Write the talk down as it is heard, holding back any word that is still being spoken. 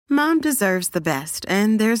Mom deserves the best,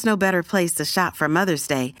 and there's no better place to shop for Mother's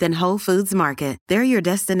Day than Whole Foods Market. They're your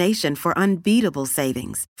destination for unbeatable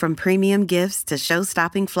savings, from premium gifts to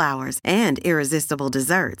show-stopping flowers and irresistible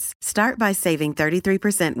desserts. Start by saving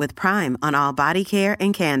 33% with Prime on all body care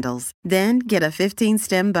and candles. Then get a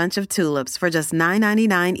 15-stem bunch of tulips for just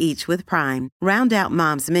 $9.99 each with Prime. Round out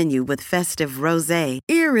Mom's menu with festive rosé,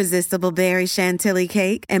 irresistible berry chantilly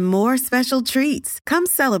cake, and more special treats. Come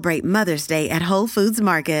celebrate Mother's Day at Whole Foods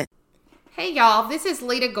Market. Hey y'all, this is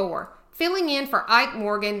Lita Gore, filling in for Ike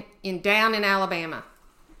Morgan down in Alabama.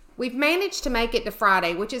 We've managed to make it to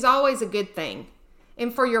Friday, which is always a good thing.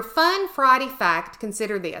 And for your fun Friday fact,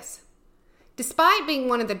 consider this. Despite being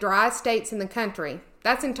one of the driest states in the country,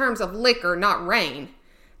 that's in terms of liquor, not rain,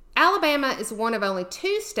 Alabama is one of only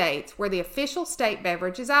 2 states where the official state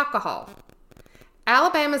beverage is alcohol.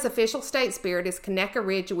 Alabama's official state spirit is Conecuh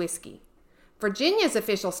Ridge whiskey. Virginia's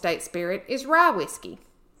official state spirit is rye whiskey.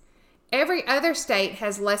 Every other state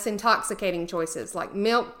has less intoxicating choices like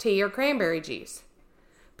milk, tea, or cranberry juice.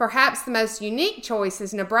 Perhaps the most unique choice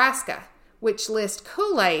is Nebraska, which lists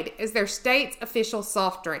Kool-Aid as their state's official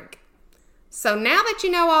soft drink. So now that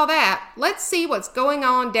you know all that, let's see what's going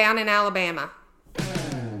on down in Alabama.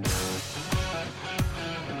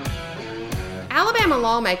 Alabama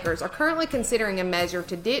lawmakers are currently considering a measure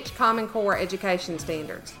to ditch Common Core education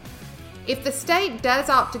standards. If the state does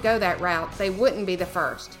opt to go that route, they wouldn't be the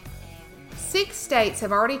first. 6 states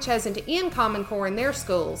have already chosen to end Common Core in their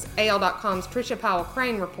schools, AL.com's Tricia Powell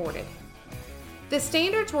Crane reported. The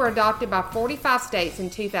standards were adopted by 45 states in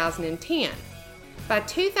 2010. By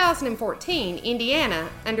 2014, Indiana,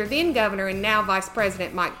 under then Governor and now Vice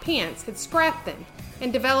President Mike Pence, had scrapped them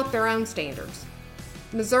and developed their own standards.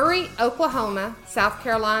 Missouri, Oklahoma, South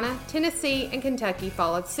Carolina, Tennessee, and Kentucky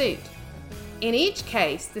followed suit. In each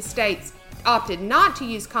case, the states opted not to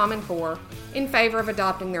use Common Core in favor of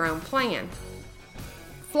adopting their own plan.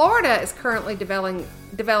 Florida is currently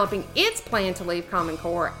developing its plan to leave Common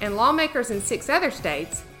Core, and lawmakers in 6 other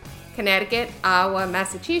states, Connecticut, Iowa,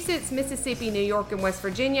 Massachusetts, Mississippi, New York, and West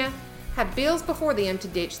Virginia, have bills before them to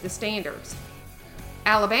ditch the standards.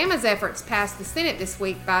 Alabama's efforts passed the Senate this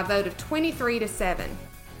week by a vote of 23-7.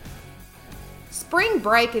 Spring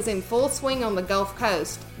break is in full swing on the Gulf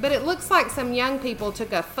Coast, but it looks like some young people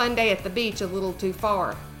took a fun day at the beach a little too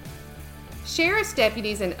far. Sheriff's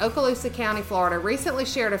deputies in Okaloosa County, Florida recently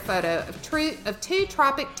shared a photo of 2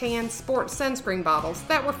 Tropic Tan sports sunscreen bottles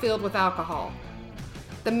that were filled with alcohol.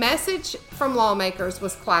 The message from lawmakers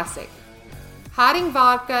was classic. Hiding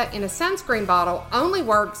vodka in a sunscreen bottle only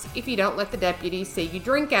works if you don't let the deputies see you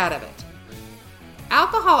drink out of it.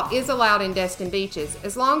 Alcohol is allowed in Destin beaches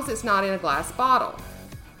as long as it's not in a glass bottle.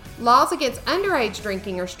 Laws against underage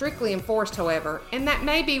drinking are strictly enforced, however, and that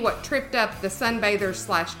may be what tripped up the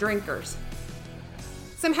sunbathers/drinkers.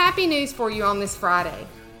 Some happy news for you on this Friday.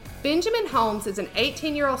 Benjamin Holmes is an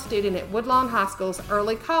 18-year-old student at Woodlawn High School's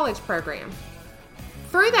early college program.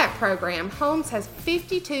 Through that program, Holmes has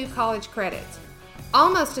 52 college credits,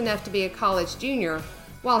 almost enough to be a college junior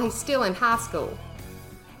while he's still in high school.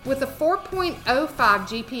 With a 4.05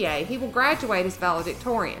 GPA, he will graduate as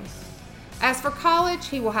valedictorian. As for college,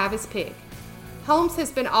 he will have his pick. Holmes has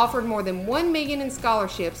been offered more than $1 million in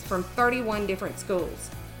scholarships from 31 different schools.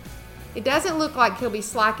 It doesn't look like he'll be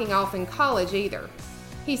slacking off in college either.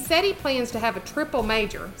 He said he plans to have a triple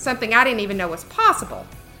major, something I didn't even know was possible,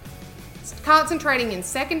 concentrating in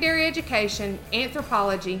secondary education,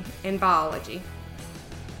 anthropology, and biology.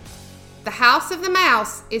 The House of the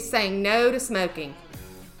Mouse is saying no to smoking.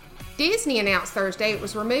 Disney announced Thursday it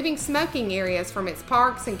was removing smoking areas from its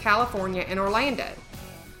parks in California and Orlando.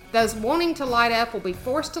 Those wanting to light up will be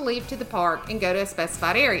forced to leave to the park and go to a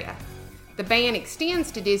specified area. The ban extends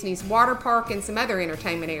to Disney's water park and some other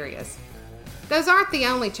entertainment areas. Those aren't the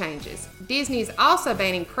only changes. Disney is also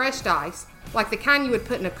banning crushed ice, like the kind you would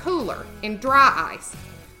put in a cooler, and dry ice.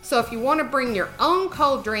 So if you want to bring your own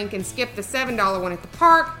cold drink and skip the $7 one at the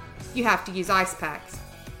park, you have to use ice packs.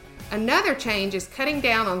 Another change is cutting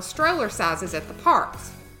down on stroller sizes at the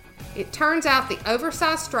parks. It turns out the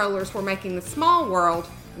oversized strollers were making the small world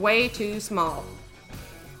way too small.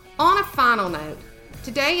 On a final note,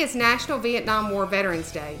 today is National Vietnam War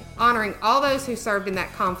Veterans Day, honoring all those who served in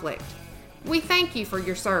that conflict. We thank you for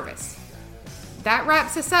your service. That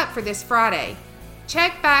wraps us up for this Friday.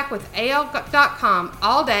 Check back with AL.com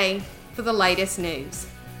all day for the latest news.